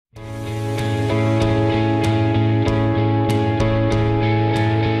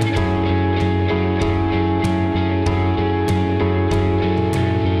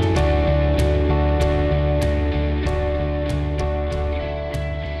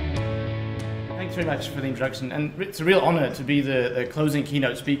Thanks very much for the introduction, and it's a real honor to be the closing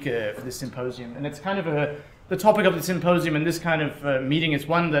keynote speaker for this symposium. And it's kind of the topic of the symposium and this kind of meeting is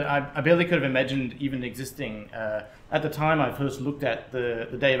one that I barely could have imagined even existing. At the time I first looked at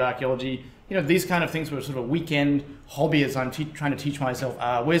the Day of Archaeology, you know, these kind of things were sort of a weekend hobby as I'm trying to teach myself,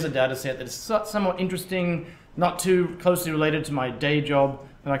 where's a data set that is somewhat interesting, not too closely related to my day job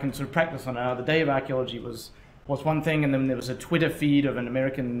that I can sort of practice on. The Day of Archaeology was one thing, and then there was a Twitter feed of an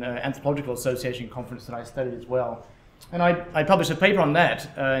American Anthropological Association conference that I studied as well. And I published a paper on that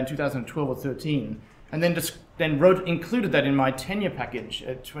in 2012 or 13, and then included that in my tenure package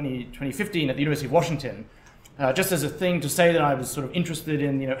at 2015 at the University of Washington, just as a thing to say that I was sort of interested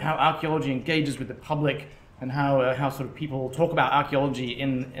in, you know, how archaeology engages with the public and how sort of people talk about archaeology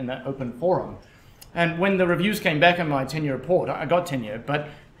in an open forum. And when the reviews came back on my tenure report, I got tenure, but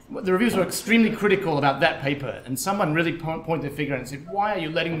the reviews were extremely critical about that paper, and someone really pointed their finger and said, why are you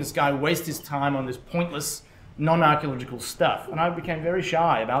letting this guy waste his time on this pointless, non-archaeological stuff? And I became very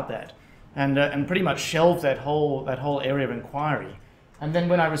shy about that, and pretty much shelved that whole area of inquiry. And then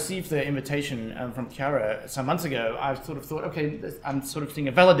when I received the invitation from Chiara some months ago, I sort of thought, okay, I'm sort of seeing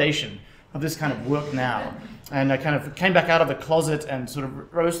a validation of this kind of work now. And I kind of came back out of the closet and sort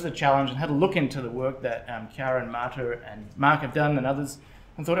of rose to the challenge and had a look into the work that Chiara and Marta and Mark have done and others,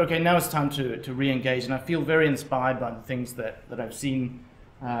 and thought, okay, now it's time to re-engage. And I feel very inspired by the things that I've seen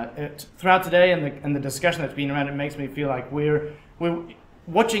throughout today and the discussion that's been around. It makes me feel like we're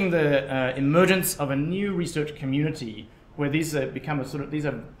watching the emergence of a new research community where these become these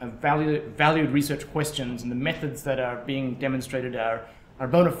are valued research questions, and the methods that are being demonstrated are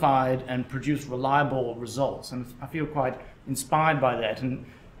bona fide and produce reliable results. And I feel quite inspired by that. And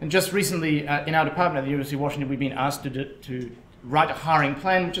just recently in our department at the University of Washington, we've been asked to write a hiring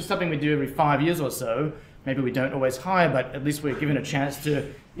plan, which is something we do every 5 years or so. Maybe we don't always hire, but at least we're given a chance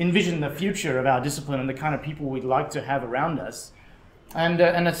to envision the future of our discipline and the kind of people we'd like to have around us.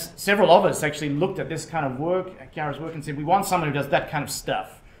 And several of us actually looked at this kind of work, Chiara's work, and said, we want someone who does that kind of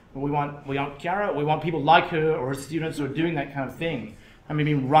stuff. We want Chiara, we want people like her or her students who are doing that kind of thing. And we've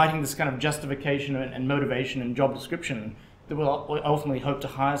been writing this kind of justification and motivation and job description that we'll ultimately hope to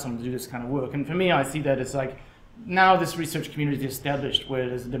hire someone to do this kind of work. And for me, I see that as like, now this research community is established where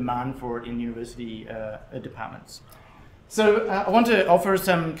there's a demand for it in university departments. So I want to offer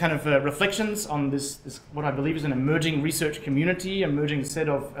some kind of reflections on this what I believe is an emerging research community, emerging set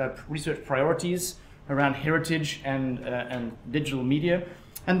of research priorities around heritage and digital media,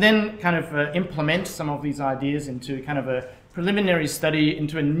 and then kind of implement some of these ideas into kind of a preliminary study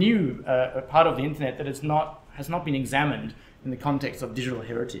into a new part of the internet that has not been examined in the context of digital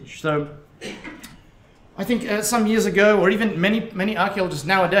heritage. So I think some years ago, or even many archaeologists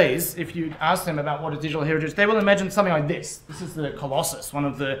nowadays, if you ask them about what is digital heritage, they will imagine something like this. This is the Colossus, one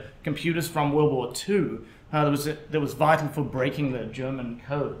of the computers from World War II that was vital for breaking the German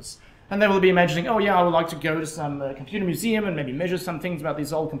codes. And they will be imagining, oh yeah, I would like to go to some computer museum and maybe measure some things about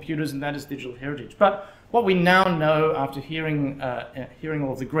these old computers, and that is digital heritage. But what we now know after hearing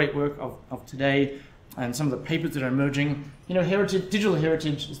all of the great work of today and some of the papers that are emerging, you know, digital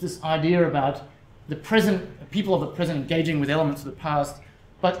heritage is this idea about the present, people of the present engaging with elements of the past,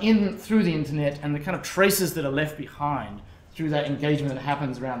 but through the internet and the kind of traces that are left behind through that engagement that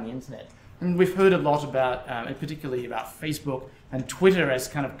happens around the internet. And we've heard a lot about, particularly about Facebook and Twitter as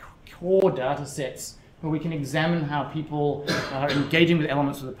kind of core data sets where we can examine how people are engaging with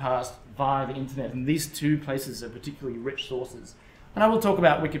elements of the past via the internet. And these two places are particularly rich sources. And I will talk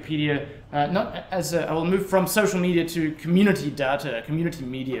about Wikipedia, I will move from social media to community data, community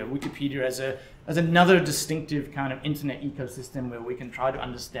media, Wikipedia as another distinctive kind of internet ecosystem where we can try to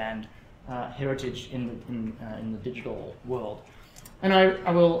understand heritage in the digital world. And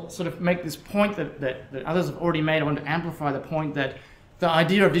I will sort of make this point that others have already made. I want to amplify the point that the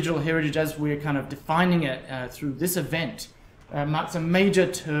idea of digital heritage as we're kind of defining it through this event marks a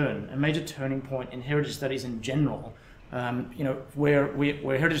major turning point in heritage studies in general. You know, where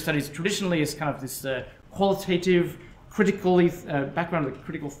heritage studies traditionally is kind of this qualitative, background of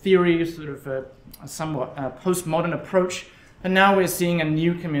critical theory, sort of a somewhat postmodern approach, and now we're seeing a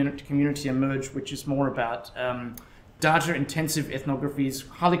new community emerge, which is more about data-intensive ethnographies,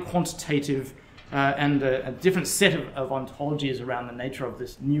 highly quantitative, and a different set of ontologies around the nature of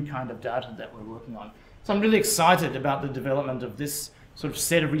this new kind of data that we're working on. So I'm really excited about the development of this sort of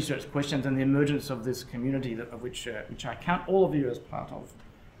set of research questions and the emergence of this community of which I count all of you as part of.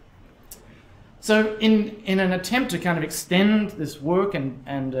 So in an attempt to kind of extend this work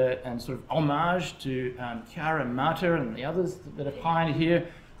and sort of homage to Chiara and Marta and the others that are pioneered here,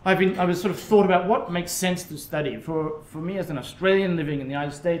 I was sort of thought about what makes sense to study. For me as an Australian living in the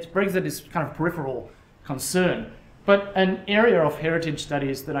United States, Brexit is kind of peripheral concern. But an area of heritage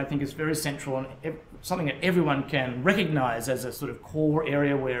studies that I think is very central and something that everyone can recognize as a sort of core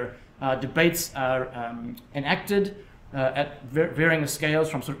area where debates are enacted at varying scales,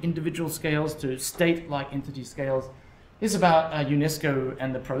 from sort of individual scales to state-like entity scales, is about UNESCO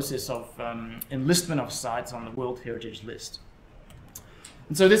and the process of enlistment of sites on the World Heritage List.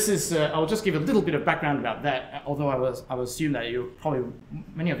 And so this is, I'll just give a little bit of background about that, although I will assume that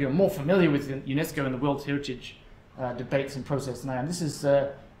many of you are more familiar with UNESCO and the World Heritage debates and process now. And this is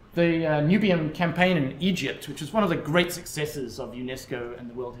the Nubian campaign in Egypt, which was one of the great successes of UNESCO and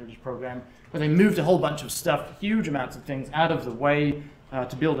the World Heritage Program, where they moved a whole bunch of stuff, huge amounts of things out of the way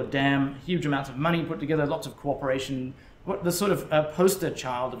to build a dam, huge amounts of money put together, lots of cooperation, the sort of poster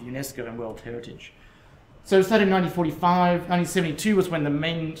child of UNESCO and World Heritage. So it started in 1945. 1972 was when the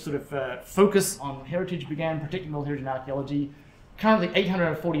main sort of focus on heritage began, protecting World Heritage and archaeology. Currently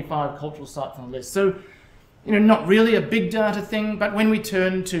 845 cultural sites on the list. So, not really a big data thing, but when we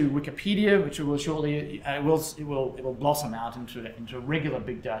turn to Wikipedia, which will shortly, it will blossom out into a regular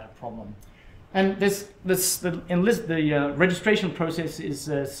big data problem. And the registration process is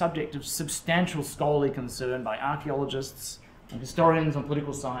a subject of substantial scholarly concern by archaeologists and historians on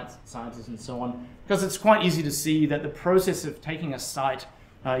political sciences and so on, because it's quite easy to see that the process of taking a site,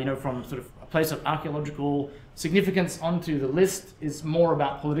 from sort of a place of archaeological significance onto the list is more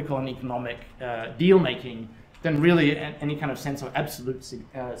about political and economic deal-making than really any kind of sense of absolute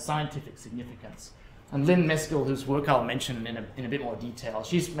scientific significance. And Lynn Meskel, whose work I'll mention in a bit more detail,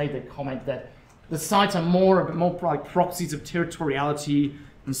 she's made the comment that the sites are more like proxies of territoriality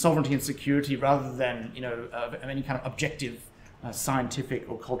and sovereignty and security rather than of any kind of objective scientific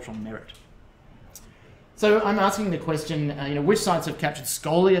or cultural merit. So I'm asking the question, which sites have captured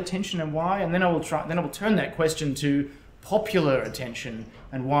scholarly attention and why, and then I will turn that question to popular attention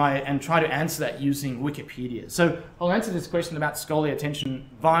and why, and try to answer that using Wikipedia. So I'll answer this question about scholarly attention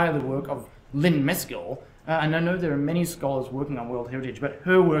via the work of Lynn Meskel, and I know there are many scholars working on World Heritage, but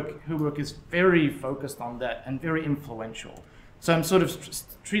her work is very focused on that and very influential. So I'm sort of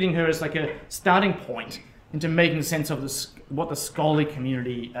treating her as like a starting point into making sense of what the scholarly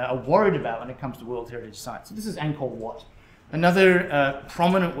community are worried about when it comes to World Heritage sites. So this is Angkor Wat, another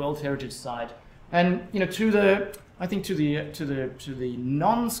prominent World Heritage site, and to the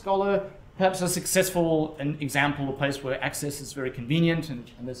non-scholar, perhaps a successful example, a place where access is very convenient,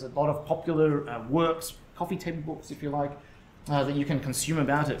 and there's a lot of popular works, coffee table books, if you like, that you can consume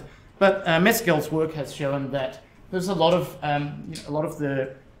about it. But Meskel's work has shown that there's a lot of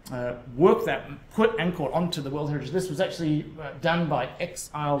the work that put Angkor onto the World Heritage List was actually done by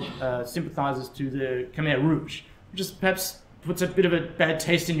exiled sympathizers to the Khmer Rouge, which just perhaps puts a bit of a bad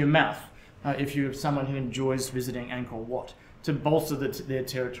taste in your mouth if you're someone who enjoys visiting Angkor Wat, to bolster their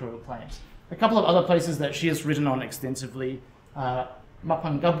territorial claims. A couple of other places that she has written on extensively,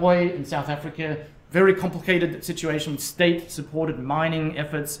 Mapungubwe in South Africa, very complicated situation with state-supported mining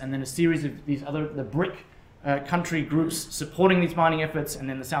efforts, and then a series of the BRIC country groups supporting these mining efforts, and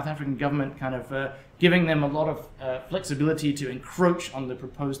then the South African government kind of giving them a lot of flexibility to encroach on the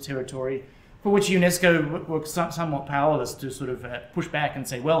proposed territory, for which UNESCO were somewhat powerless to sort of push back and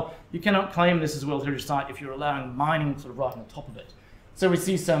say, well, you cannot claim this as a World Heritage Site if you're allowing mining sort of right on the top of it. So we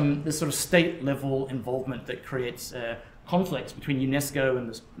see this sort of state-level involvement that creates conflicts between UNESCO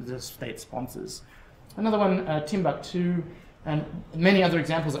and the state sponsors. Another one, Timbuktu, and many other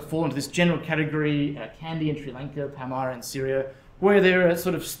examples that fall into this general category, Kandy in Sri Lanka, Palmyra in Syria, where there are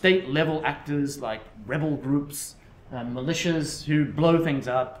sort of state-level actors like rebel groups, militias who blow things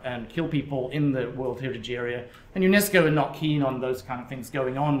up and kill people in the World Heritage area. And UNESCO are not keen on those kind of things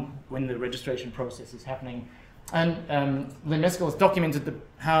going on when the registration process is happening. And Lynn Meskel has documented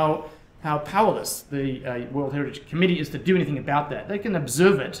how powerless the World Heritage Committee is to do anything about that. They can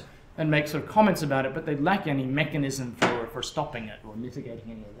observe it and make sort of comments about it, but they lack any mechanism for stopping it or mitigating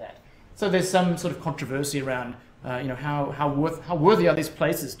any of that. So there's some sort of controversy around how worthy are these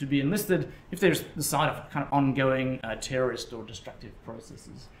places to be enlisted if there's the site of kind of ongoing terrorist or destructive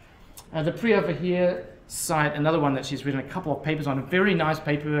processes. The Priya over here site, another one that she's written a couple of papers on, a very nice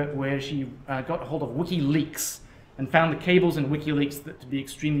paper where she got a hold of WikiLeaks and found the cables in WikiLeaks to be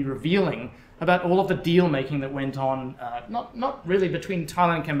extremely revealing about all of the deal making that went on, not really between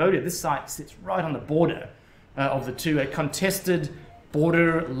Thailand and Cambodia. This site sits right on the border of the two, a contested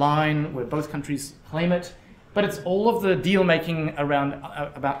border line where both countries claim it. But it's all of the deal making around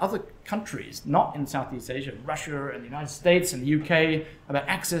about other countries, not in Southeast Asia, Russia and the United States and the UK, about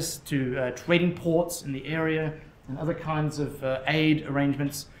access to trading ports in the area, and other kinds of aid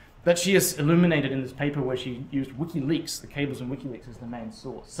arrangements that she has illuminated in this paper where she used WikiLeaks, the cables in WikiLeaks, as the main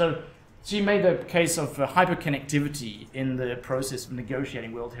source. So she made the case of hyperconnectivity in the process of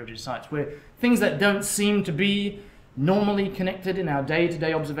negotiating World Heritage Sites, where things that don't seem to be normally connected in our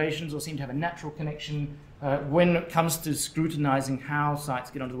day-to-day observations or seem to have a natural connection, when it comes to scrutinizing how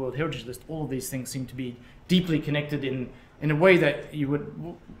sites get onto the World Heritage List, all of these things seem to be deeply connected in a way that you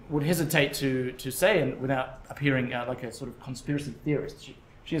would hesitate to say, and without appearing like a sort of conspiracy theorist.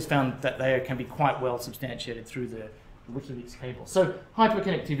 She has found that they can be quite well substantiated through the WikiLeaks cable. So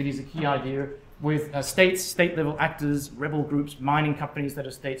hyperconnectivity is a key idea with states, state-level actors, rebel groups, mining companies that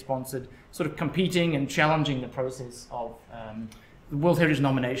are state-sponsored, sort of competing and challenging the process of the World Heritage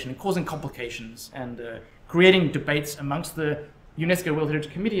nomination and causing complications and creating debates amongst the UNESCO World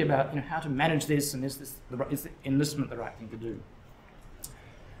Heritage Committee about how to manage this, and is the enlistment the right thing to do.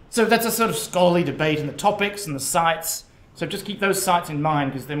 So that's a sort of scholarly debate in the topics and the sites. So just keep those sites in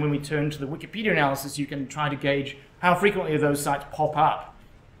mind, because then when we turn to the Wikipedia analysis, you can try to gauge how frequently those sites pop up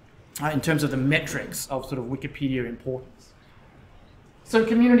in terms of the metrics of sort of Wikipedia importance. So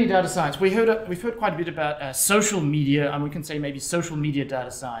community data science, we've heard quite a bit about social media, and we can say maybe social media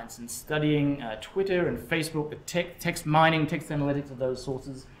data science, and studying Twitter and Facebook, the text mining, text analytics of those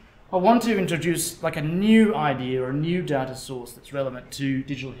sources. I want to introduce like a new idea or a new data source that's relevant to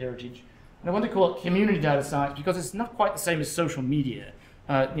digital heritage. And I want to call it community data science because it's not quite the same as social media,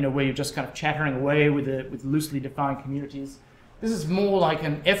 where you're just kind of chattering away with loosely defined communities. This is more like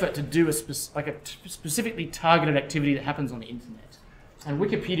an effort to do a specifically targeted activity that happens on the internet. And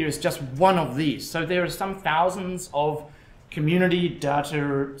Wikipedia is just one of these. So there are some thousands of community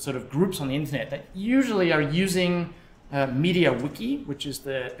data sort of groups on the internet that usually are using MediaWiki, which is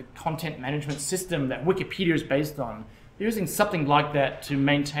the content management system that Wikipedia is based on. They're using something like that to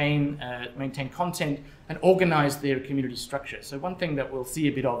maintain content and organize their community structure. So one thing that we'll see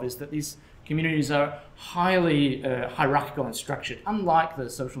a bit of is that these communities are highly hierarchical and structured, unlike the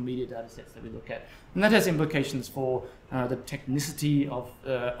social media data sets that we look at. And that has implications for the technicity of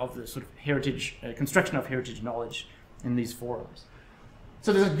the sort of heritage, construction of heritage knowledge in these forums.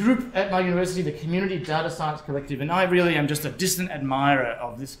 So there's a group at my university, the Community Data Science Collective, and I really am just a distant admirer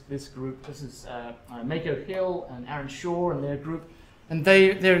of this group. This is Mako Hill and Aaron Shaw and their group. And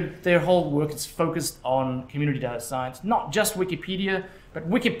their whole work is focused on community data science, not just Wikipedia, but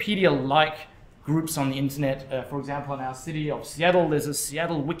Wikipedia-like groups on the internet. For example, in our city of Seattle, there's a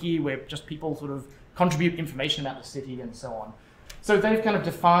Seattle Wiki where just people sort of contribute information about the city and so on. So they've kind of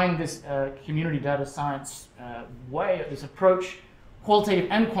defined this community data science way, this approach, qualitative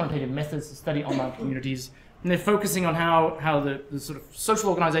and quantitative methods to study online communities. And they're focusing on how the sort of social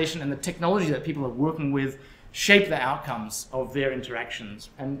organization and the technology that people are working with shape the outcomes of their interactions,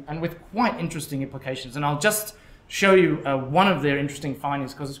 and with quite interesting implications. And I'll just show you one of their interesting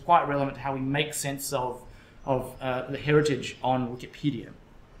findings because it's quite relevant to how we make sense of the heritage on Wikipedia.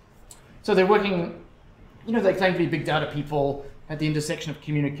 So they're working, they claim to be big data people at the intersection of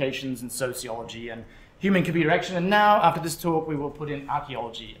communications and sociology and human-computer action. And now, after this talk, we will put in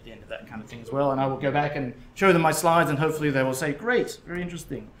archaeology at the end of that kind of thing as well. And I will go back and show them my slides, and hopefully they will say, great, very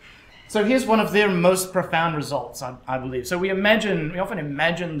interesting. So here's one of their most profound results, I believe. So we often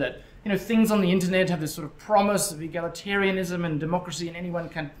imagine that things on the internet have this sort of promise of egalitarianism and democracy, and anyone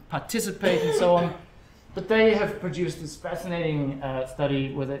can participate and so on. But they have produced this fascinating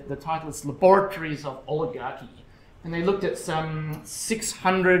study where the title is Laboratories of Oligarchy. And they looked at some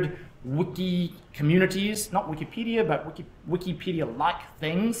 600 wiki communities, not Wikipedia, but Wikipedia-like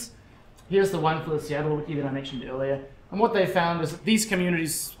things. Here's the one for the Seattle Wiki that I mentioned earlier. And what they found is that these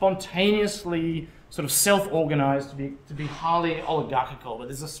communities spontaneously sort of self-organized to be highly oligarchical, but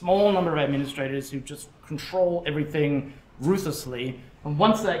there's a small number of administrators who just control everything ruthlessly. And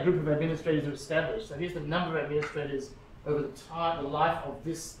once that group of administrators are established, so here's the number of administrators over the life of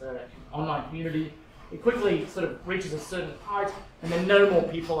this online community, it quickly sort of reaches a certain height, and then no more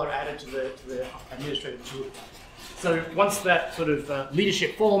people are added to the administrative group. So once that sort of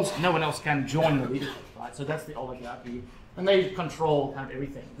leadership forms, no one else can join the leadership, right? So that's the oligarchy, and they control kind of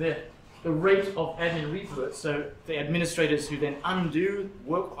everything. The rate of admin revert, so the administrators who then undo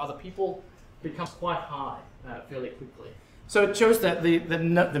work of other people, becomes quite high fairly quickly. So it shows that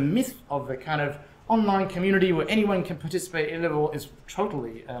the myth of the kind of online community where anyone can participate at any level is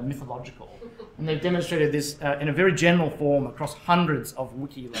totally mythological. And they've demonstrated this in a very general form across hundreds of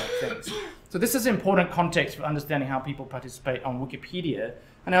wiki-like things. So this is important context for understanding how people participate on Wikipedia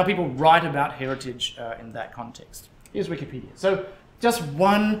and how people write about heritage in that context. Here's Wikipedia. So just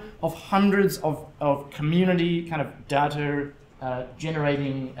one of hundreds of community kind of data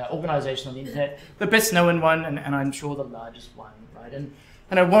generating organization on the internet, the best known one, and I'm sure the largest one, right?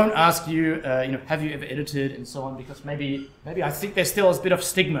 And I won't ask you, have you ever edited and so on, because maybe I think there's still a bit of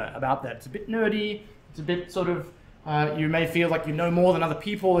stigma about that. It's a bit nerdy. It's a bit sort of, you may feel like you know more than other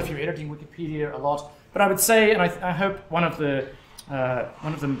people if you're editing Wikipedia a lot. But I would say, and I hope one of the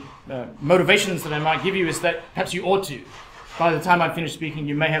motivations that I might give you is that perhaps you ought to. By the time I finish speaking,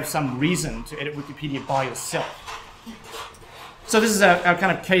 you may have some reason to edit Wikipedia by yourself. So this is our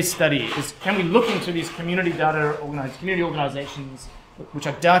kind of case study, is can we look into these community organizations which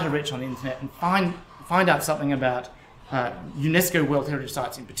are data rich on the internet and find out something about UNESCO World Heritage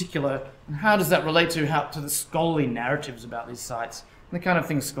Sites in particular, and how does that relate to the scholarly narratives about these sites and the kind of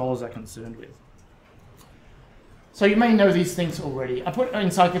things scholars are concerned with. So you may know these things already. I put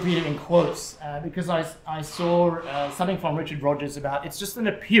encyclopedia in quotes because I saw something from Richard Rogers about it's just an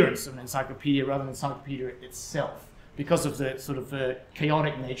appearance of an encyclopedia rather than an encyclopedia itself because of the sort of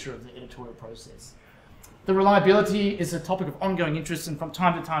chaotic nature of the editorial process. The reliability is a topic of ongoing interest, and from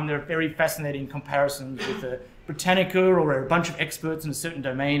time to time there are very fascinating comparisons with a Britannica or where a bunch of experts in a certain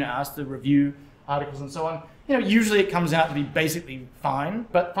domain are asked to review articles and so on. Usually it comes out to be basically fine,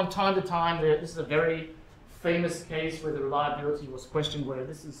 but from time to time this is a very famous case where the reliability was questioned, where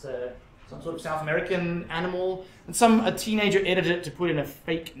this is some sort of South American animal, and a teenager edited it to put in a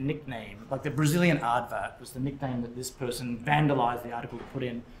fake nickname, like the Brazilian aardvark was the nickname that this person vandalized the article to put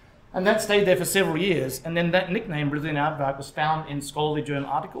in. And that stayed there for several years, and then that nickname, Brazilian aardvark, was found in scholarly journal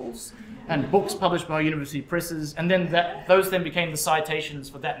articles and books published by university presses, and then those became the citations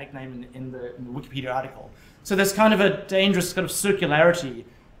for that nickname in the Wikipedia article. So there's kind of a dangerous kind of circularity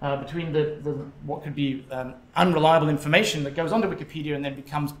between what could be unreliable information that goes onto Wikipedia and then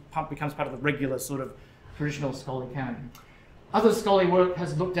becomes part of the regular sort of traditional scholarly canon. Other scholarly work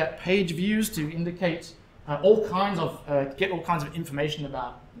has looked at page views to indicate get all kinds of information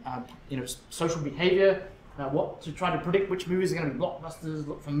about social behavior, to try to predict which movies are going to be blockbusters,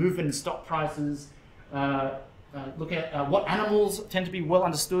 look for movement in stock prices, look at what animals tend to be well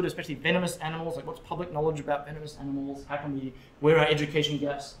understood, especially venomous animals, like what's public knowledge about venomous animals, where are education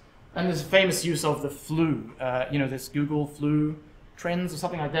gaps. And there's a famous use of the flu, this Google flu trends or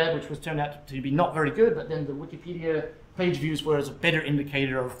something like that, which was turned out to be not very good, but then the Wikipedia page views were as a better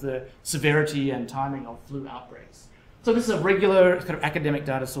indicator of the severity and timing of flu outbreaks. So this is a regular kind of academic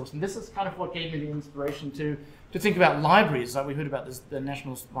data source, and this is kind of what gave me the inspiration to think about libraries, like we heard about the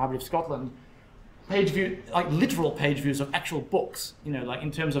National Library of Scotland, like literal page views of actual books, like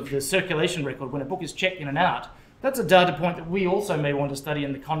in terms of the circulation record, when a book is checked in and out. That's a data point that we also may want to study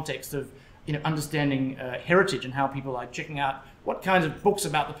in the context of understanding heritage and how people are checking out what kinds of books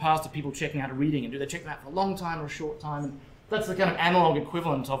about the past are people checking out reading, and do they check them out for a long time or a short time? And that's the kind of analog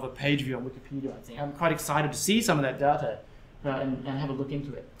equivalent of a page view on Wikipedia, I think. I'm quite excited to see some of that data and have a look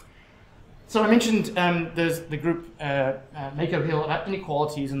into it. So I mentioned there's the group Mako Hill about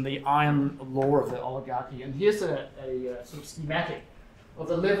inequalities and the iron law of the oligarchy, and here's a sort of schematic of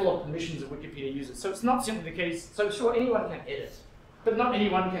the level of permissions that Wikipedia uses. So it's not simply the case, so sure, anyone can edit, but not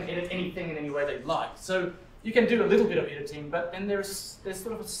anyone can edit anything in any way they like. So you can do a little bit of editing, but then there's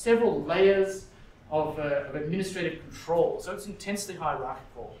sort of several layers of administrative control. So it's intensely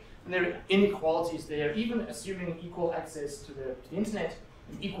hierarchical, and there are inequalities there. Even assuming equal access to the internet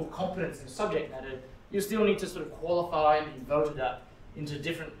and equal competence in subject matter, you still need to sort of qualify and be voted up into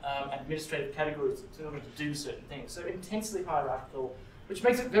different administrative categories in order to do certain things. So intensely hierarchical, which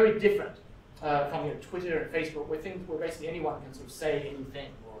makes it very different from Twitter and Facebook, where basically anyone can sort of say anything,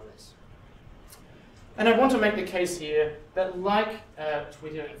 more or less. And I want to make the case here that, like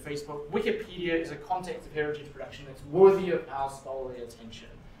Twitter and Facebook, Wikipedia is a context of heritage production that's worthy of our scholarly attention.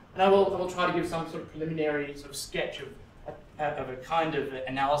 And I will try to give some sort of preliminary sort of sketch of a kind of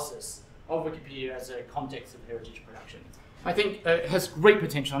analysis of Wikipedia as a context of heritage production. I think it has great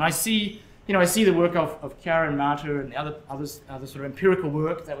potential, and I see the work of Karen Marter and the other sort of empirical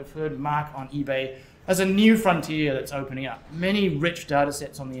work that we've heard Mark on eBay as a new frontier that's opening up. Many rich data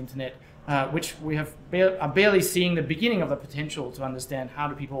sets on the internet, which we are barely seeing the beginning of the potential to understand how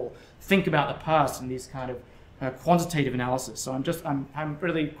do people think about the past in these kind of quantitative analysis. So I'm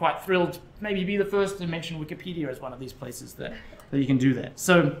really quite thrilled to maybe be the first to mention Wikipedia as one of these places that you can do that.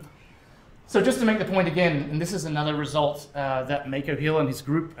 So just to make the point again, and this is another result that Mako Hill and his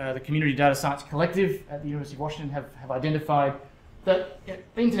group, the Community Data Science Collective at the University of Washington, have identified, that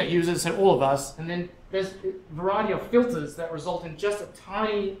the internet users, so all of us, and then there's a variety of filters that result in just a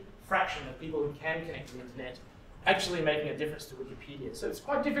tiny fraction of people who can connect to the internet actually making a difference to Wikipedia. So it's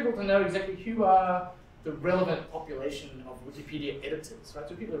quite difficult to know exactly who are the relevant population of Wikipedia editors, right?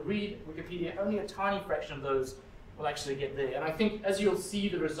 So people who read Wikipedia, only a tiny fraction of those will actually get there. And I think as you'll see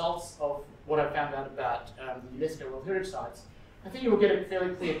the results of what I found out about the UNESCO World Heritage Sites, I think you will get a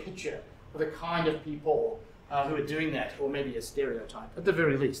fairly clear picture of the kind of people who are doing that, or maybe a stereotype, at the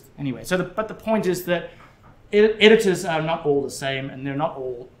very least. Anyway, so but the point is that editors are not all the same, and they're not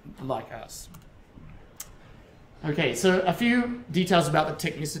all like us. Okay, so a few details about the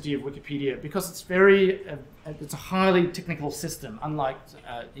technicity of Wikipedia, because it's it's a highly technical system, unlike,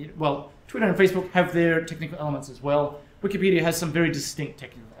 well, Twitter and Facebook have their technical elements as well. Wikipedia has some very distinct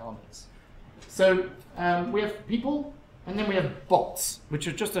technical elements. So we have people, and then we have bots, which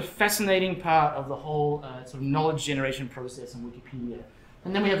are just a fascinating part of the whole sort of knowledge generation process in Wikipedia.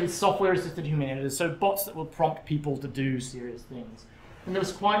 And then we have these software-assisted human editors, so bots that will prompt people to do serious things. And there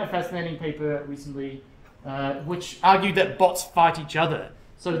was quite a fascinating paper recently which argued that bots fight each other.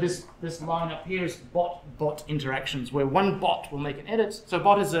 So this line up here is bot-bot interactions, where one bot will make an edit. So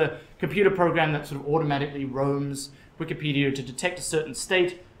bot is a computer program that sort of automatically roams Wikipedia to detect a certain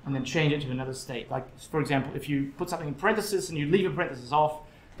state and then change it to another state. Like, for example, if you put something in parentheses and you leave a parenthesis off,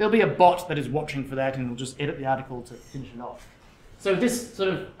 there'll be a bot that is watching for that and will just edit the article to finish it off. So this sort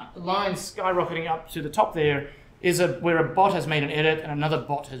of line skyrocketing up to the top there is where a bot has made an edit and another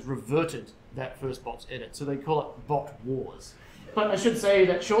bot has reverted that first bot's edit. So they call it bot wars. But I should say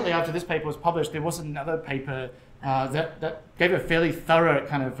that shortly after this paper was published, there was another paper that gave a fairly thorough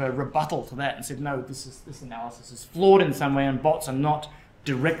kind of rebuttal to that and said, no, this analysis is flawed in some way, and bots are not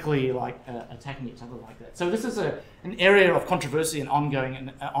directly like attacking each other like that. So this is an area of controversy and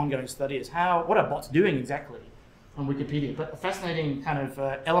ongoing study is what are bots doing exactly on Wikipedia? But a fascinating kind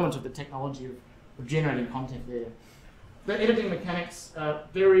of element of the technology of generating content there. The editing mechanics are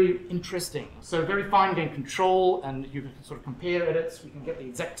very interesting. So very fine-grained control, and you can sort of compare edits. We can get the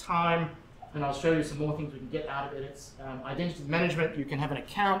exact time, and I'll show you some more things we can get out of edits. Identity management, you can have an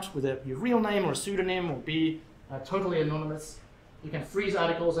account with your real name or a pseudonym, or be totally anonymous. You can freeze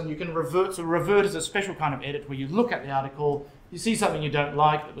articles, and you can revert. So revert is a special kind of edit where you look at the article, you see something you don't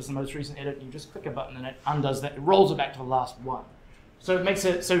like that was the most recent edit, and you just click a button and it undoes that. It rolls it back to the last one. So it makes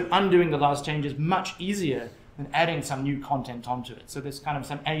it so undoing the last change is much easier than adding some new content onto it. So there's kind of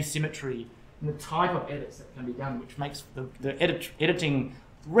some asymmetry in the type of edits that can be done, which makes the editing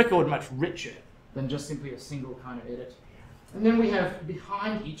record much richer than just simply a single kind of edit. And then we have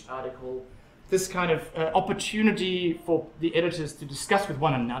behind each article this kind of opportunity for the editors to discuss with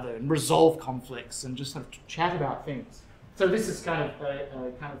one another and resolve conflicts and just sort of chat about things. So this is kind of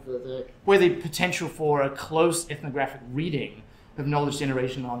where the potential for a close ethnographic reading of knowledge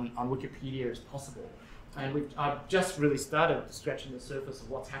generation on Wikipedia is possible. And I've just really started scratching the surface of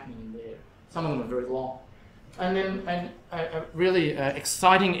what's happening in there. Some of them are very long. And then a really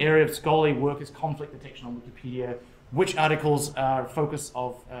exciting area of scholarly work is conflict detection on Wikipedia. Which articles are a focus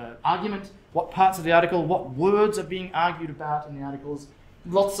of argument, what parts of the article, what words are being argued about in the articles.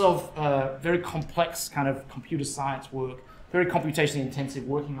 Lots of very complex kind of computer science work, very computationally intensive,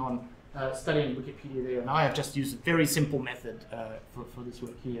 working on studying Wikipedia there. And I have just used a very simple method for this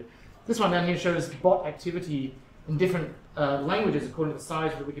work here. This one down here shows bot activity in different languages according to the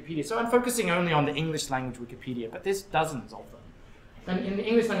size of the Wikipedia. So I'm focusing only on the English language Wikipedia, but there's dozens of them. And in the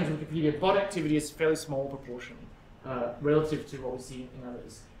English language Wikipedia, bot activity is a fairly small proportion relative to what we see in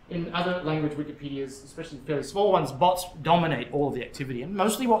others. In other language Wikipedias, especially fairly small ones, bots dominate all of the activity. And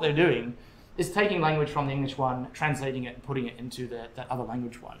mostly what they're doing is taking language from the English one, translating it and putting it into that other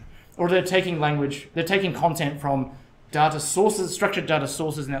language one. Or they're taking content from data sources, structured data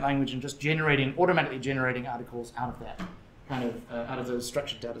sources in that language, and just automatically generating articles out of that out of those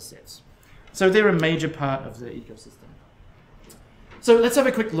structured data sets. So they're a major part of the ecosystem. So let's have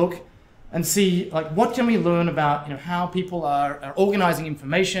a quick look and see what can we learn about how people are organizing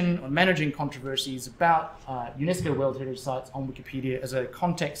information or managing controversies about UNESCO World Heritage Sites on Wikipedia as a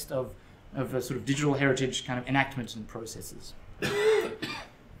context of a sort of digital heritage kind of enactment and processes.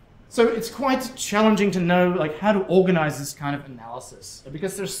 So it's quite challenging to know how to organize this kind of analysis,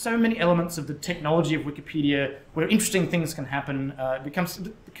 because there's so many elements of the technology of Wikipedia where interesting things can happen.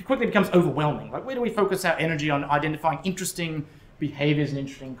 It quickly becomes overwhelming. Where do we focus our energy on identifying interesting behaviors and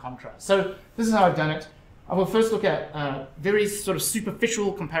interesting contrasts? So this is how I've done it. I will first look at very sort of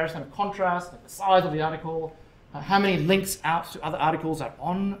superficial comparison of contrast, like the size of the article, how many links out to other articles are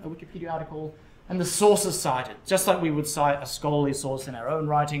on a Wikipedia article, and the sources cited. Just like we would cite a scholarly source in our own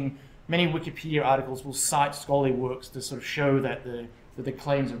writing, many Wikipedia articles will cite scholarly works to sort of show that the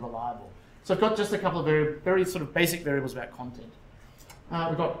claims are reliable. So I've got just a couple of very sort of basic variables about content.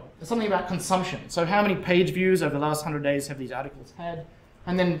 We've got something about consumption. So how many page views over the last 100 days have these articles had?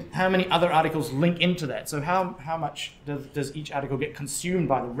 And then how many other articles link into that? So how much does each article get consumed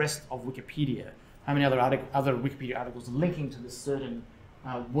by the rest of Wikipedia how many other Wikipedia articles are linking to this certain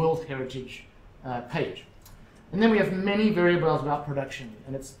World Heritage page. And then we have many variables about production,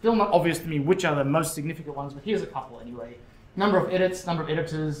 and it's still not obvious to me which are the most significant ones, but here's a couple anyway. Number of edits, number of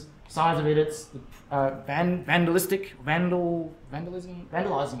editors, size of edits, vandalizing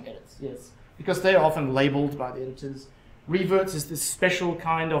edits, yes, because they are often labeled by the editors. Reverts is this special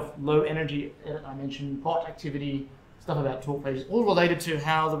kind of low energy edit I mentioned, bot activity, stuff about talk pages, all related to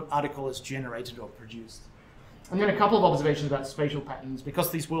how the article is generated or produced. And then a couple of observations about spatial patterns.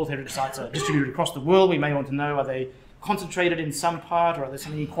 Because these World Heritage sites are distributed across the world, we may want to know, are they concentrated in some part, or are there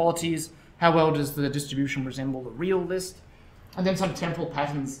some inequalities? How well does the distribution resemble the real list? And then some temporal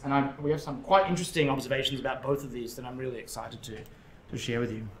patterns, and we have some quite interesting observations about both of these that I'm really excited to share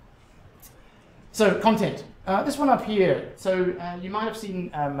with you. So content, this one up here. So you might have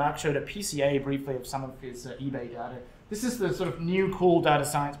seen Mark showed a PCA briefly of some of his eBay data. This is the sort of new cool data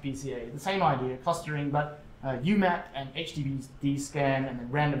science PCA, the same idea, clustering, but UMAP and HDBD scan and then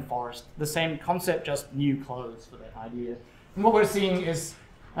random forest, the same concept, just new clothes for that idea. And what we're seeing is,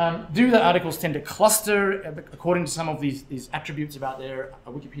 do the articles tend to cluster according to some of these attributes about their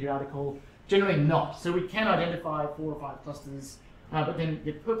Wikipedia article? Generally not. So we can identify 4 or 5 clusters, but then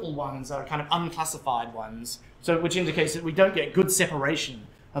the purple ones are kind of unclassified ones, so which indicates that we don't get good separation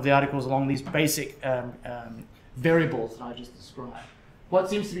of the articles along these basic variables that I just described. What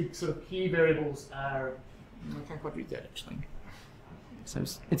seems to be sort of key variables are, I can't quite read that actually, so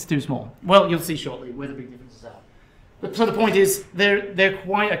it's too small. Well, you'll see shortly where the big differences are. But so the point is, they're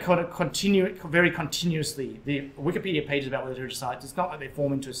quite very continuously. The Wikipedia pages about World Heritage sites, it's not like they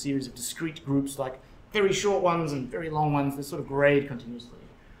form into a series of discrete groups like very short ones and very long ones. They're sort of grade continuously.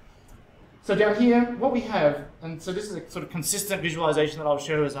 So down here, what we have, and so this is a sort of consistent visualization that I'll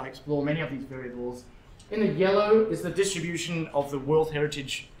show as I explore many of these variables. In the yellow is the distribution of the World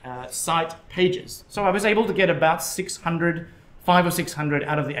Heritage site pages. So I was able to get about 500 or 600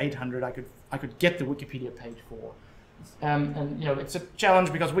 out of the 800 I could get the Wikipedia page for. And you know, it's a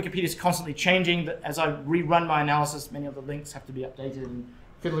challenge because Wikipedia is constantly changing. As I rerun my analysis, many of the links have to be updated and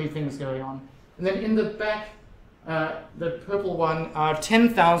fiddly things going on. And then in the back, the purple one are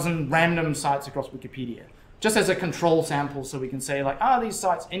 10,000 random sites across Wikipedia, just as a control sample, so we can say, like, are these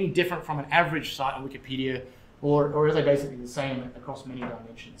sites any different from an average site on Wikipedia, or are they basically the same across many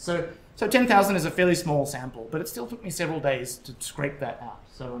dimensions? So 10,000 is a fairly small sample, but it still took me several days to scrape that out.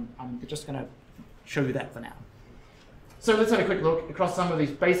 So I'm just going to show you that for now. So let's have a quick look across some of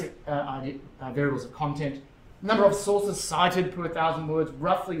these basic variables of content. Number of sources cited per 1,000 words,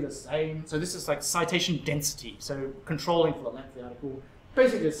 roughly the same. So this is like citation density, so controlling for the length of the article.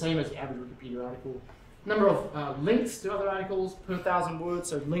 Basically the same as the average Wikipedia article. Number of links to other articles per 1,000 words,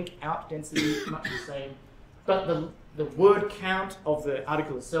 so link out density, much the same. But the word count of the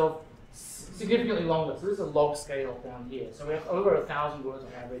article itself, significantly longer. So this is a log scale down here. So we have over 1,000 words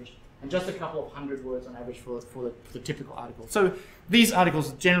on average, and just a couple of hundred words on average for the typical article. So these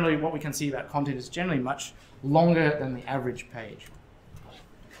articles, generally, what we can see about content is generally much longer than the average page.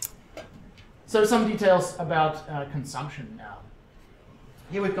 So some details about consumption now.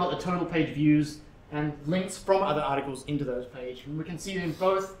 Here we've got the total page views and links from other articles into those pages. And we can see that in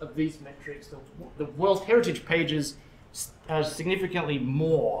both of these metrics, the World Heritage pages are significantly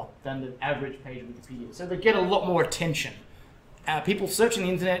more than the average page of Wikipedia. So they get a lot more attention. People searching the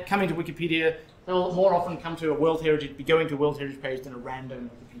internet, coming to Wikipedia, they'll more often come to be going to a World Heritage page than a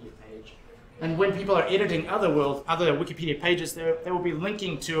random Wikipedia page. And when people are editing other Wikipedia pages, they will be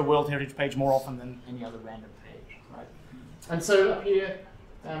linking to a World Heritage page more often than any other random page, right? And so up here,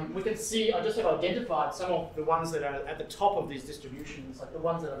 we can see, I just have identified some of the ones that are at the top of these distributions, like the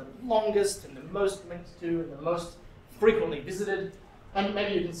ones that are the longest and the most linked to and the most frequently visited. And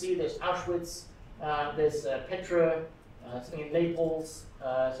maybe you can see there's Auschwitz, there's Petra, something in Naples.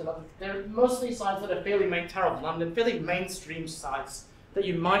 So they're mostly sites that are fairly Tower of London, fairly mainstream sites that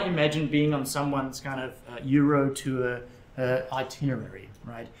you might imagine being on someone's kind of Euro tour itinerary,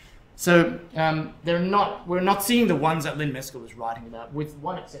 right? So we're not seeing the ones that Lynn Meskel was writing about, with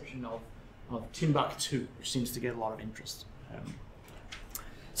one exception of Timbuktu, which seems to get a lot of interest.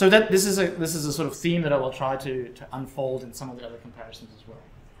 So this is a sort of theme that I will try to unfold in some of the other comparisons as well.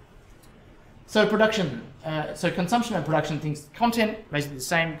 So production, so consumption and production things, content basically the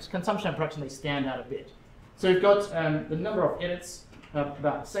same. Consumption and production, they stand out a bit. So we've got the number of edits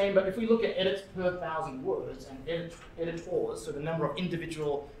about the same, but if we look at edits per 1,000 words and editors, so the number of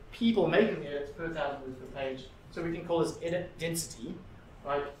individual people making edits per 1,000 words per page, so we can call this edit density,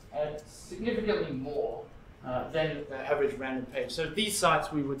 right? Significantly more than the average random page. So these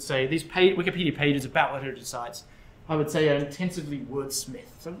sites, we would say, these Wikipedia pages about World Heritage sites I would say, are intensively wordsmithed.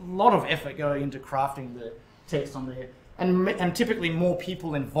 So a lot of effort going into crafting the text on there, and typically more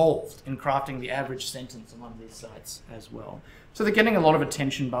people involved in crafting the average sentence on one of these sites as well. So they're getting a lot of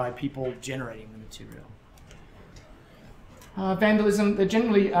attention by people generating the material. Vandalism, they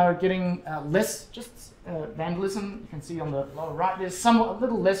generally are getting less vandalism. You can see on the lower right, there's a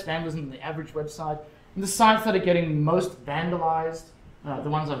little less vandalism than the average website. And the sites that are getting most vandalized, the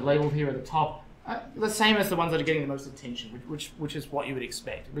ones I've labeled here at the top, the same as the ones that are getting the most attention, which is what you would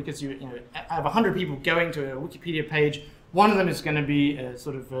expect. Because you know, out of 100 people going to a Wikipedia page, one of them is going to be a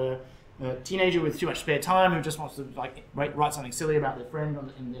sort of a teenager with too much spare time who just wants to like write something silly about their friend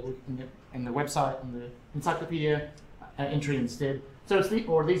in the website, on the encyclopedia entry instead. So it's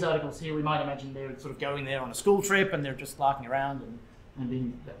or these articles here, we might imagine they're sort of going there on a school trip and they're just larking around and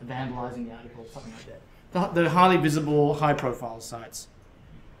being vandalizing the article, something like that. The highly visible, high-profile sites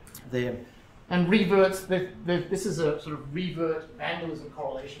there. And reverts, this is a sort of revert vandalism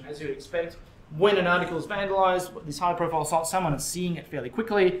correlation, as you'd expect. When an article is vandalized, these high-profile sites, someone is seeing it fairly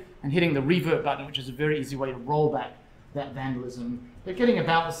quickly and hitting the revert button, which is a very easy way to roll back that vandalism. They're getting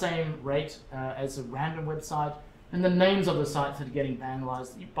about the same rate as a random website. And the names of the sites that are getting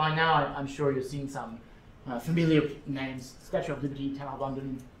vandalized, by now I'm sure you're seeing some familiar names: Statue of Liberty, Tower of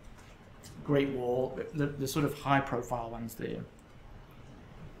London, Great Wall, the sort of high-profile ones there.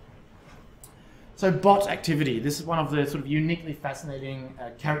 So bot activity, this is one of the sort of uniquely fascinating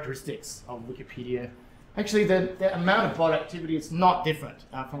characteristics of Wikipedia. Actually, the amount of bot activity is not different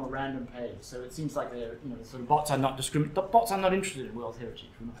from a random page. So it seems like they're, sort of bots are not bots are not interested in World Heritage,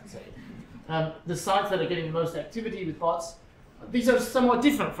 we might say. The sites that are getting the most activity with bots, these are somewhat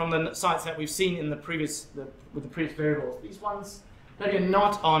different from the sites that we've seen in with the previous variables. These ones, they're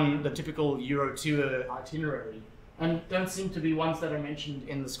not on the typical Euro tour itinerary, and don't seem to be ones that are mentioned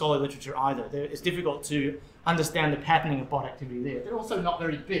in the scholarly literature either. It's difficult to understand the patterning of bot activity there. They're also not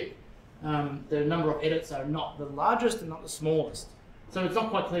very big. The number of edits are not the largest and not the smallest. So it's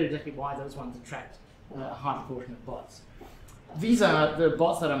not quite clear exactly why those ones attract a high proportion of bots. These are the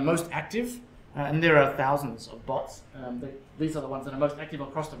bots that are most active, and there are thousands of bots. These are the ones that are most active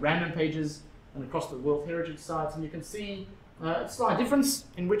across the random pages and across the World Heritage sites. And you can see a slight difference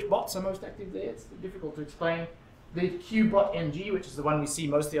in which bots are most active there. It's difficult to explain. The QBotNG, which is the one we see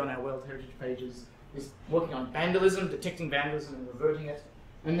mostly on our World Heritage pages, is working on vandalism, detecting vandalism and reverting it.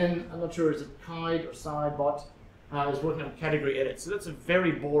 And then, I'm not sure, is it Kide or SciBot, is working on category edits. So that's a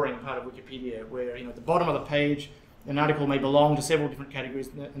very boring part of Wikipedia where, at the bottom of the page, an article may belong to several different categories,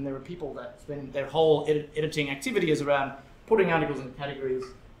 and there are people that spend their whole editing activity is around putting articles into categories,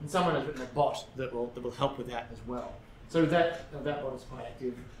 and someone has written a bot that will help with that as well. So that bot is quite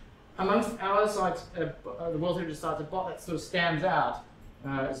active. Amongst our sites, the World Heritage sites, a bot that sort of stands out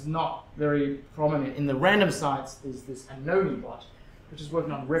is not very prominent. In the random sites is this Anomi bot, which is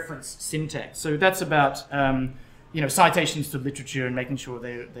working on reference syntax. So that's about citations to literature and making sure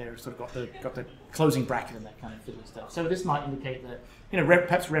they're sort of got the closing bracket and that kind of fiddly stuff. So this might indicate that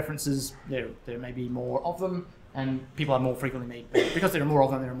perhaps references there may be more of them, and people are more frequently made because there are more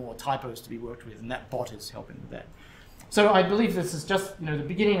of them. There are more typos to be worked with, and that bot is helping with that. So I believe this is just the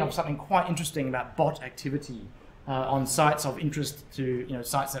beginning of something quite interesting about bot activity on sites of interest to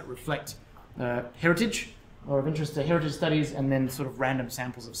sites that reflect heritage or of interest to heritage studies, and then sort of random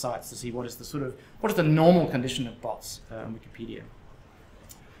samples of sites to see what is the normal condition of bots on Wikipedia.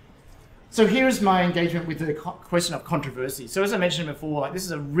 So here's my engagement with the question of controversy. So as I mentioned before, this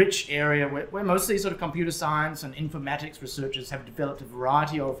is a rich area where mostly sort of computer science and informatics researchers have developed a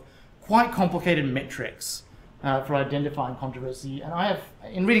variety of quite complicated metrics for identifying controversy. And I have,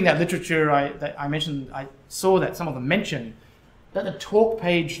 in reading that literature that I mentioned, I saw that some of them mention that the talk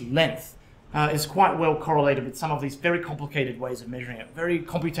page length is quite well correlated with some of these very complicated ways of measuring it, very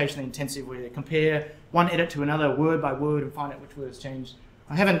computationally intensive, where they compare one edit to another word by word and find out which word has changed.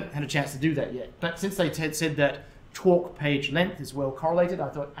 I haven't had a chance to do that yet, but since they had said that talk page length is well correlated, I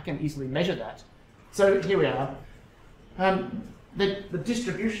thought I can easily measure that. So here we are. The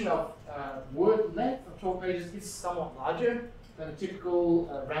distribution of word length of talk pages is somewhat larger than a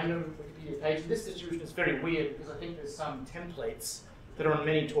typical random Wikipedia page. This distribution is very weird because I think there's some templates that are on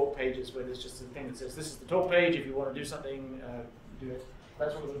many talk pages where there's just a thing that says, this is the talk page, if you want to do something, do it.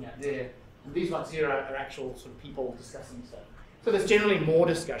 That's what we're looking at there. And these ones here are actual sort of people discussing stuff. So there's generally more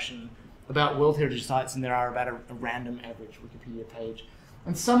discussion about World Heritage sites than there are about a random average Wikipedia page.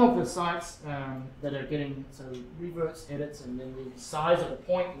 And some of the sites that are getting reverts, edits, and then the size of the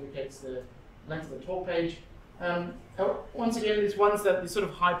point indicates the length of the talk page. Once again, these sort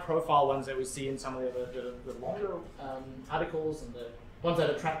of high-profile ones that we see in some of the longer articles, and the ones that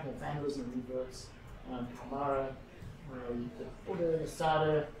attract more vandalism and reverts, Palmara, Buddha,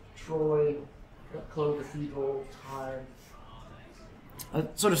 Masada, Troy, Clove Cathedral, Tyre.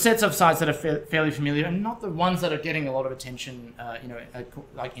 Sort of sets of sites that are fairly familiar, and not the ones that are getting a lot of attention,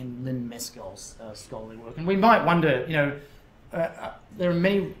 like in Lynn Mescal's scholarly work. And we might wonder, there are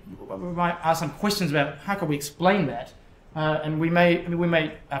many. We might ask some questions about how can we explain that, and we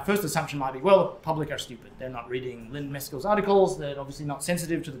may. Our first assumption might be, well, the public are stupid. They're not reading Lynn Mescal's articles. They're obviously not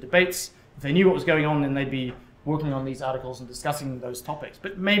sensitive to the debates. If they knew what was going on, then they'd be working on these articles and discussing those topics.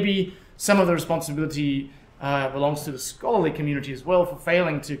 But maybe some of the responsibility belongs to the scholarly community as well for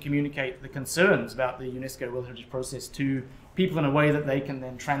failing to communicate the concerns about the UNESCO World Heritage process to people in a way that they can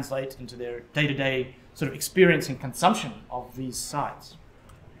then translate into their day-to-day sort of experience and consumption of these sites.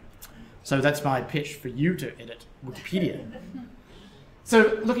 So that's my pitch for you to edit Wikipedia.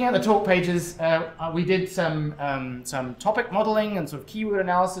 So looking at the talk pages, we did some topic modeling and sort of keyword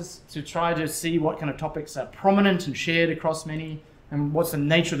analysis to try to see what kind of topics are prominent and shared across many, and what's the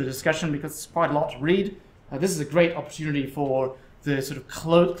nature of the discussion, because it's quite a lot to read. This is a great opportunity for the sort of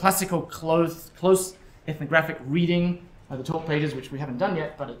classical close ethnographic reading of the talk pages, which we haven't done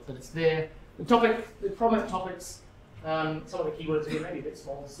yet, but it's there. The prominent topics, some of the keywords here maybe a bit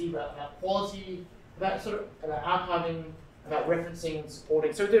small to see, about quality, about archiving, about referencing and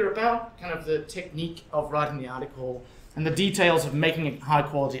supporting. So they're about kind of the technique of writing the article and the details of making a high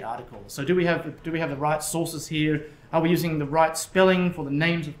quality article. So do we have the right sources here? Are we using the right spelling for the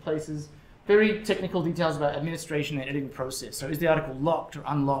names of places? Very technical details about administration and editing process. So is the article locked or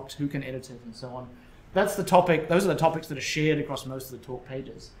unlocked? Who can edit it, and so on? That's the topic. Those are the topics that are shared across most of the talk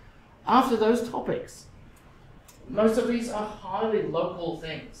pages. After those topics, most of these are highly local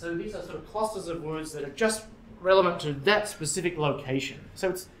things. So these are sort of clusters of words that are just relevant to that specific location.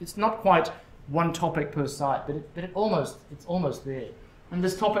 So it's not quite one topic per site, but it's almost there. And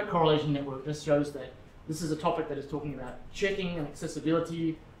this topic correlation network just shows that this is a topic that is talking about checking and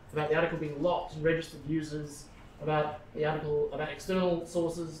accessibility, about the article being locked and registered users, about the article, about external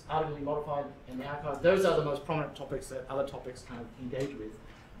sources, article being modified in the archive. Those are the most prominent topics that other topics kind of engage with.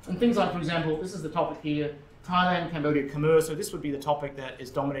 And things like, for example, this is the topic here, Thailand, Cambodia, Khmer. So this would be the topic that is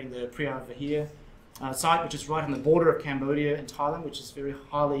dominating the Priya Vahir site, which is right on the border of Cambodia and Thailand, which is very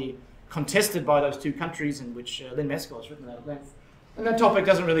highly contested by those two countries, in which Lynn Mescal has written that at length. And that topic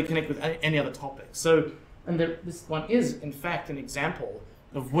doesn't really connect with any other topics. So, this one is, in fact, an example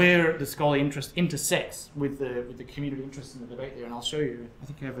of where the scholarly interest intersects with the community interest in the debate there, and I'll show you. I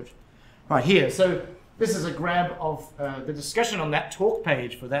think I have it right here. So this is a grab of the discussion on that talk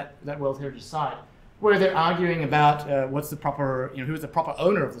page for that World Heritage site, where they're arguing about what's the proper, who is the proper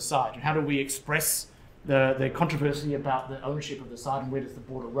owner of the site, and how do we express the controversy about the ownership of the site, and where does the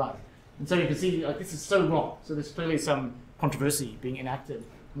border run. And so you can see, this is so wrong. So there's clearly some controversy being enacted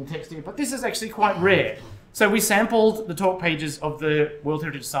in the text here, but this is actually quite rare. So we sampled the talk pages of the World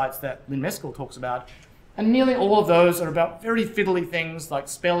Heritage sites that Lynn Mescal talks about, and nearly all of those are about very fiddly things like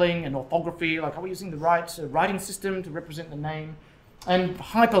spelling and orthography, like are we using the right writing system to represent the name, and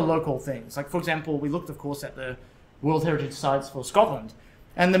hyper-local things. Like, for example, we looked, of course, at the World Heritage sites for Scotland,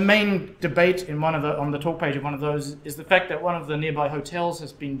 and the main debate on the talk page of one of those is the fact that one of the nearby hotels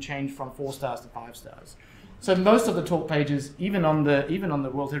has been changed from 4 stars to 5 stars. So most of the talk pages, even on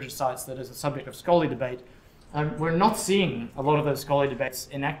the World Heritage sites that is a subject of scholarly debate, we're not seeing a lot of those scholarly debates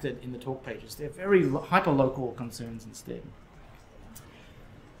enacted in the talk pages. They're very hyper-local concerns instead.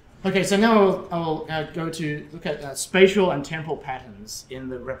 Okay, so now I'll go to look at spatial and temporal patterns in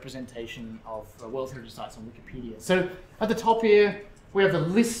the representation of World Heritage sites on Wikipedia. So at the top here, we have the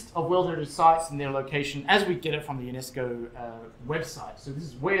list of World Heritage sites and their location as we get it from the UNESCO website. So this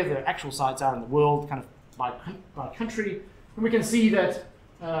is where the actual sites are in the world, kind of by country. And we can see that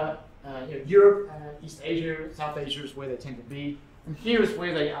Europe, East Asia, South Asia is where they tend to be. And here is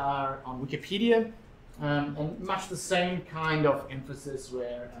where they are on Wikipedia. And much the same kind of emphasis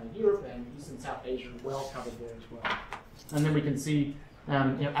where Europe and East and South Asia are well covered there as well. And then we can see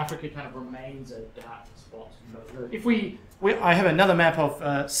Africa kind of remains a dark spot. I have another map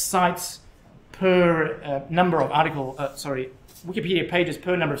of sites per number of Wikipedia pages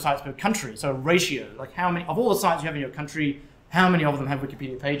per number of sites per country. So a ratio, like how many of all the sites you have in your country, how many of them have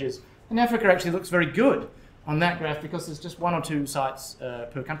Wikipedia pages? And Africa actually looks very good on that graph because there's just 1 or 2 sites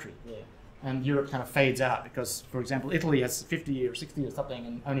per country. Yeah. And Europe kind of fades out because, for example, Italy has 50 or 60 or something,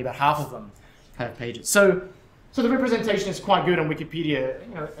 and only about half of them have pages. So the representation is quite good on Wikipedia,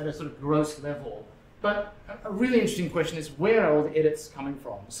 at a sort of gross level. But a really interesting question is, where are all the edits coming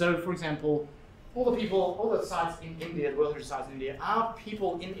from? So, for example, all the sites in India, the World Heritage sites in India, are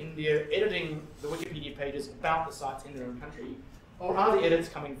people in India editing the Wikipedia pages about the sites in their own country, or are the edits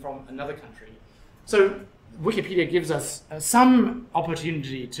coming from another country? So Wikipedia gives us some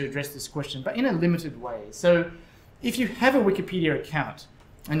opportunity to address this question, but in a limited way. So if you have a Wikipedia account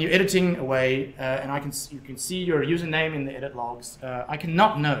and you're editing away, and you can see your username in the edit logs, I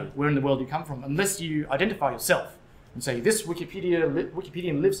cannot know where in the world you come from unless you identify yourself and say, this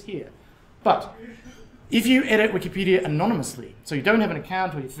Wikipedian lives here. But if you edit Wikipedia anonymously, so you don't have an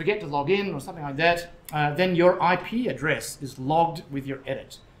account or you forget to log in or something like that, then your IP address is logged with your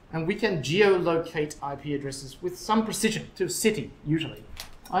edit. And we can geolocate IP addresses with some precision to a city, usually.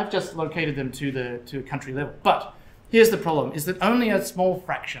 I've just located them to a country level. But here's the problem, is that only a small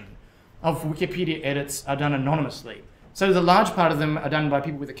fraction of Wikipedia edits are done anonymously. So the large part of them are done by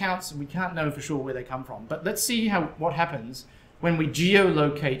people with accounts, and we can't know for sure where they come from. But let's see what happens when we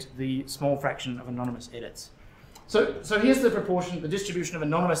geolocate the small fraction of anonymous edits. So here's the proportion, the distribution of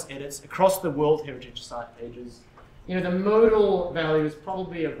anonymous edits across the World Heritage Site pages. You know, the modal value is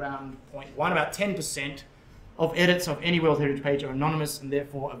probably around 0.1, about 10% of edits of any World Heritage page are anonymous and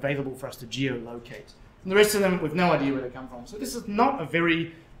therefore available for us to geolocate. And the rest of them, we've no idea where they come from. So this is not a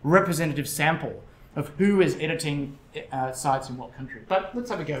very representative sample of who is editing sites in what country. But let's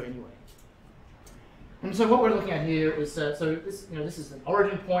have a go anyway. And so what we're looking at here is, this is an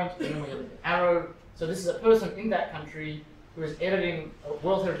origin point, and then we have an arrow. So this is a person in that country who is editing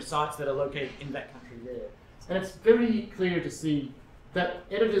World Heritage sites that are located in that country there. And it's very clear to see that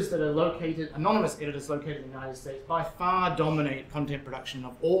editors that are located, anonymous editors located in the United States, by far dominate content production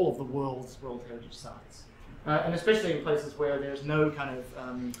of all of the world's World Heritage sites. And especially in places where there's no kind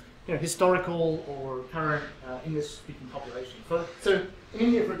of historical or current English-speaking population. So in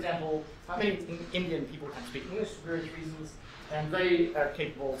India, for example, many Indian people can speak English for various reasons, and they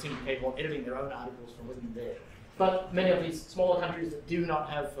seem capable of editing their own articles from within there. But many of these smaller countries that do not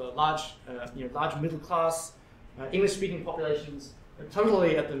have large middle-class English-speaking populations are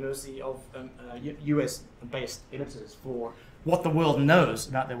totally at the mercy of US-based editors for what the world knows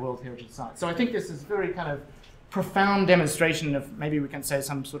about their World Heritage sites. So I think this is very kind of profound demonstration of, maybe we can say,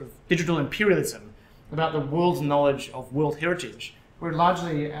 some sort of digital imperialism about the world's knowledge of World Heritage. We're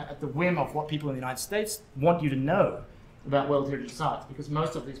largely at the whim of what people in the United States want you to know about World Heritage sites, because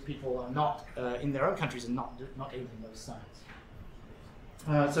most of these people are not, in their own countries, are not editing those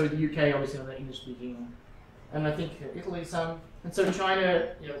sites. So the UK, obviously, are the English-speaking, and I think Italy some. And so China,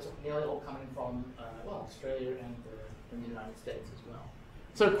 it's nearly all coming from Australia and the United States as well.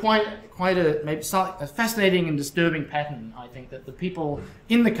 So quite a fascinating and disturbing pattern, I think, that the people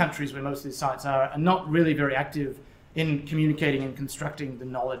in the countries where most of these sites are not really very active in communicating and constructing the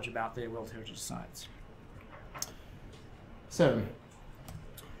knowledge about their World Heritage sites. So,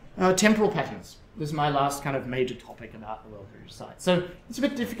 temporal patterns. This is my last kind of major topic about the World Heritage site. So it's a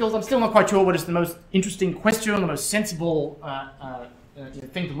bit difficult. I'm still not quite sure what is the most interesting question, the most sensible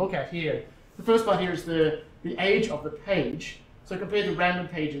thing to look at here. The first part here is the age of the page. So compared to random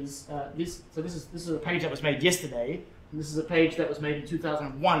pages, this is a page that was made yesterday, and this is a page that was made in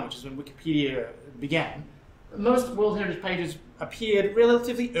 2001, which is when Wikipedia began. Most World Heritage pages appeared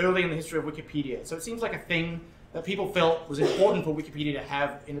relatively early in the history of Wikipedia, so it seems like a thing that people felt was important for Wikipedia to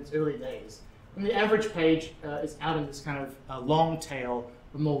have in its early days. And the average page is out in this kind of long tail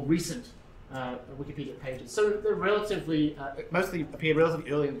of more recent Wikipedia pages. So they're relatively, mostly appeared relatively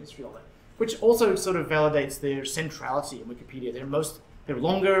early in the history of it, which also sort of validates their centrality in Wikipedia. They're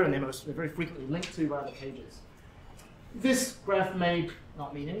longer and they're very frequently linked to by other pages. This graph may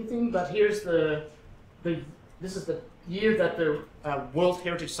not mean anything, but here's this is the year that the World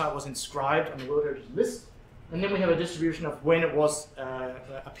Heritage site was inscribed on the World Heritage list. And then we have a distribution of when it was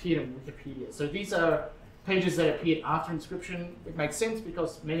appeared in Wikipedia. So these are pages that appeared after inscription. It makes sense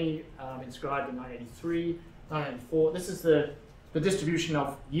because many inscribed in 1983, 1994. This is the distribution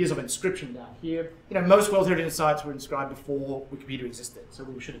of years of inscription down here. Most World Heritage sites were inscribed before Wikipedia existed, so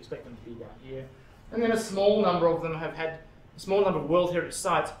we should expect them to be down here. And then a small number of them a small number of World Heritage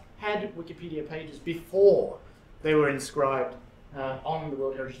sites had Wikipedia pages before they were inscribed on the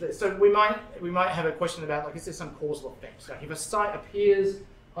World Heritage list. So we might have a question about, is there some causal effect? So if a site appears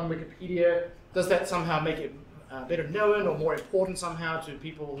on Wikipedia, does that somehow make it better known or more important somehow to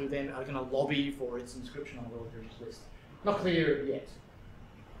people who then are going to lobby for its inscription on the World Heritage list? Not clear yet.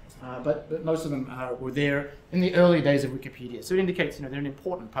 But most of them were there in the early days of Wikipedia. So it indicates they're an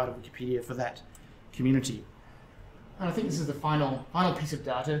important part of Wikipedia for that community. And I think this is the final piece of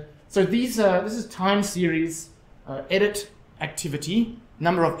data. So this is time series edit activity,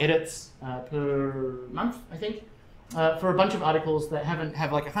 number of edits per month, I think, for a bunch of articles that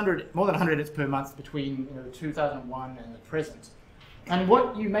have like more than 100 edits per month between 2001 and the present. And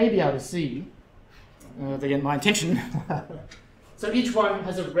what you may be able to see, again, my intention. So each one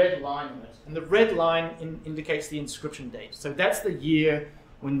has a red line on it, and the red line indicates the inscription date. So that's the year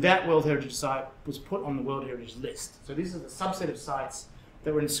when that World Heritage Site was put on the World Heritage List. So these are the subset of sites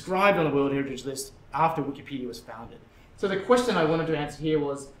that were inscribed on the World Heritage List after Wikipedia was founded. So the question I wanted to answer here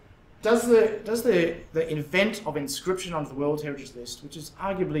was, does the event of inscription onto the World Heritage List, which is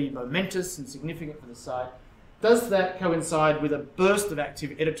arguably momentous and significant for the site, does that coincide with a burst of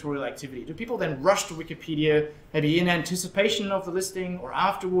editorial activity? Do people then rush to Wikipedia, maybe in anticipation of the listing or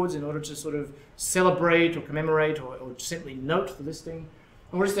afterwards in order to sort of celebrate or commemorate or simply note the listing?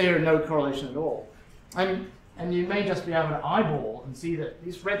 Or is there no correlation at all? And you may just be able to eyeball and see that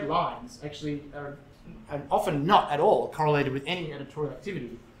these red lines actually are often not at all correlated with any editorial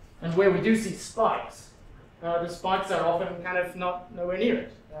activity. And where we do see spikes, the spikes are often kind of nowhere near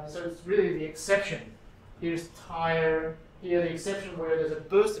it. So it's really the exception. Here's Tyre, here the exception where there's a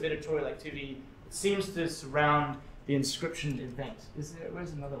burst of editorial activity that seems to surround the inscription event. Where's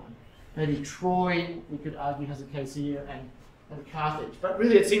another one? Maybe Troy, we could argue, has a case here, and Carthage. But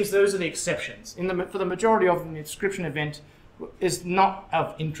really it seems those are the exceptions. For the majority of them, the inscription event is not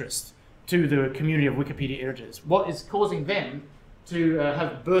of interest to the community of Wikipedia editors. What is causing them to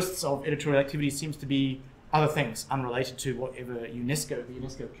have bursts of editorial activity seems to be other things unrelated to whatever the UNESCO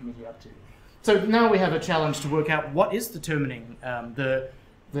committee are up to. So now we have a challenge to work out what is determining the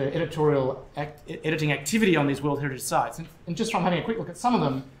editorial editing activity on these World Heritage sites. And just from having a quick look at some of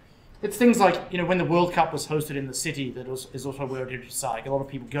them, it's things like, when the World Cup was hosted in the city that is also a World Heritage site. A lot of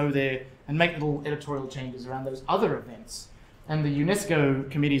people go there and make little editorial changes around those other events. And the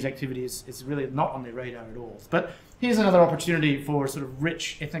UNESCO committee's activity is really not on their radar at all. But here's another opportunity for sort of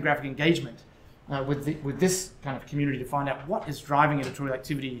rich ethnographic engagement with this kind of community to find out what is driving editorial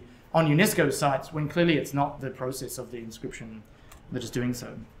activity on UNESCO sites when clearly it's not the process of the inscription that is doing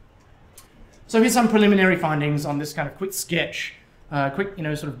so. So here's some preliminary findings on this kind of quick sketch, quick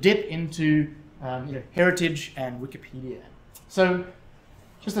sort of dip into heritage and Wikipedia. So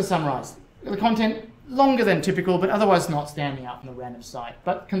just to summarize, the content longer than typical, but otherwise not standing out from the random site.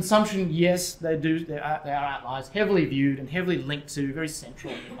 But consumption, yes, they are outliers, heavily viewed and heavily linked to, very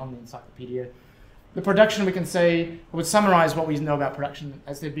central on the encyclopedia. The production, we can say, I would summarize what we know about production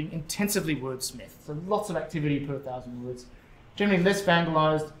as they're being intensively wordsmithed. So lots of activity per 1,000 words. Generally less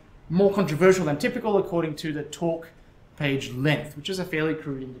vandalized, more controversial than typical according to the talk page length, which is a fairly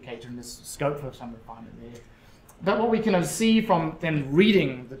crude indicator in this scope for some refinement there. But what we can see from them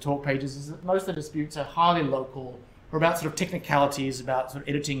reading the talk pages is that most of the disputes are highly local or about sort of technicalities, about sort of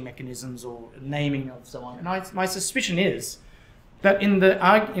editing mechanisms or naming and so on. And my suspicion is that in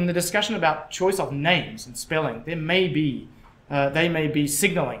the discussion about choice of names and spelling, they may be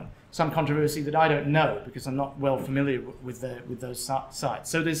signaling some controversy that I don't know because I'm not well familiar with those sites.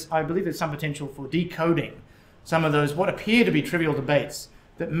 So I believe there's some potential for decoding some of those what appear to be trivial debates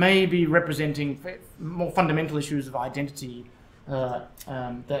that may be representing more fundamental issues of identity than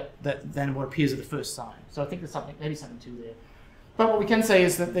what appears at the first sign. So I think there's maybe something to there. But what we can say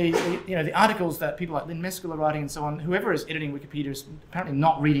is that the articles that people like Lynn Meskel are writing and so on, whoever is editing Wikipedia is apparently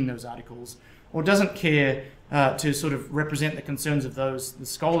not reading those articles or doesn't care to sort of represent the concerns of the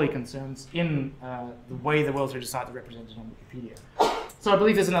scholarly concerns in the way the World Heritage Sites are represented on Wikipedia. So I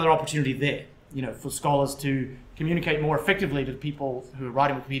believe there's another opportunity there, for scholars to communicate more effectively to the people who are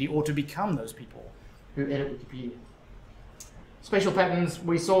writing Wikipedia or to become those people who edit Wikipedia. Spatial patterns,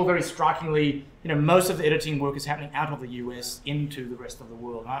 we saw very strikingly, most of the editing work is happening out of the US into the rest of the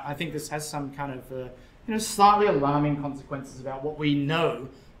world. I think this has some kind of, slightly alarming consequences about what we know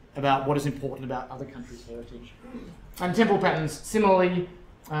about what is important about other countries' heritage. And temporal patterns, similarly,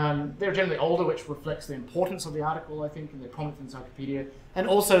 they're generally older, which reflects the importance of the article, I think, and their prominence in encyclopedia, and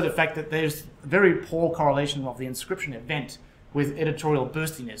also the fact that there's very poor correlation of the inscription event with editorial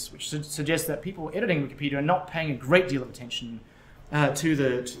burstiness, which suggests that people editing Wikipedia are not paying a great deal of attention to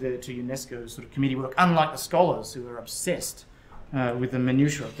UNESCO's sort of committee work, unlike the scholars who are obsessed with the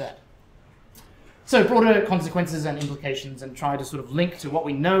minutiae of that. So broader consequences and implications, and try to sort of link to what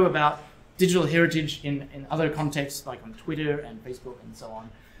we know about digital heritage in other contexts, like on Twitter and Facebook and so on.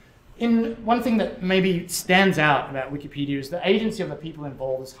 One thing that maybe stands out about Wikipedia is the agency of the people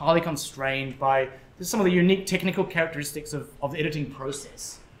involved is highly constrained by some of the unique technical characteristics of the editing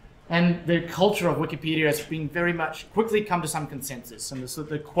process. And the culture of Wikipedia has been very much quickly come to some consensus. And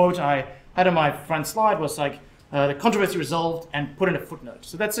the quote I had on my front slide was like, the controversy resolved and put in a footnote.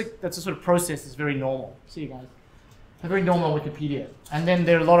 So that's a sort of process that's very normal. See you guys. A very normal Wikipedia. And then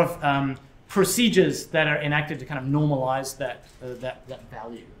there are a lot of procedures that are enacted to kind of normalize that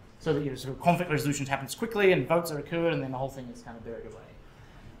value. So that sort of conflict resolution happens quickly and votes are occurred and then the whole thing is kind of buried away.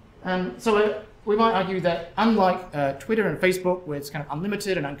 We might argue that unlike Twitter and Facebook, where it's kind of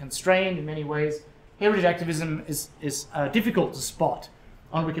unlimited and unconstrained in many ways, heritage activism is difficult to spot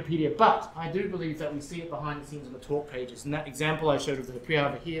on Wikipedia, but I do believe that we see it behind the scenes on the talk pages. And that example I showed of the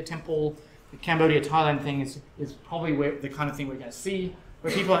Preah temple, the Cambodia, Thailand thing is probably the kind of thing we're going to see,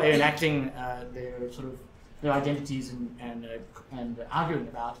 where people are enacting their identities and arguing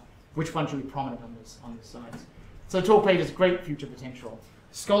about which one should be prominent on the sites. So the talk page has great future potential.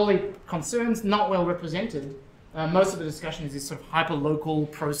 Scholarly concerns not well represented. Most of the discussion is this sort of hyper-local,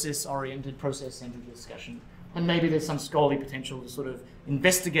 process-oriented, process-centered discussion. And maybe there's some scholarly potential to sort of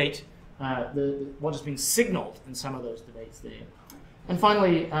investigate what is being signaled in some of those debates there. And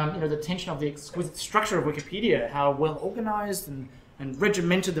finally, the tension of the exquisite structure of Wikipedia, how well organized and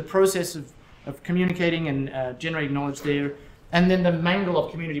regimented the process of communicating and generating knowledge there, and then the mangle of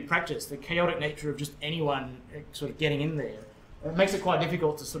community practice, the chaotic nature of just anyone sort of getting in there. It makes it quite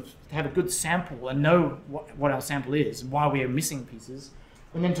difficult to sort of have a good sample and know what our sample is and why we are missing pieces,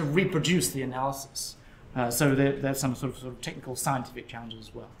 and then to reproduce the analysis. So there's some sort of technical scientific challenges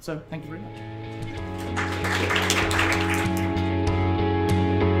as well. So thank you very much.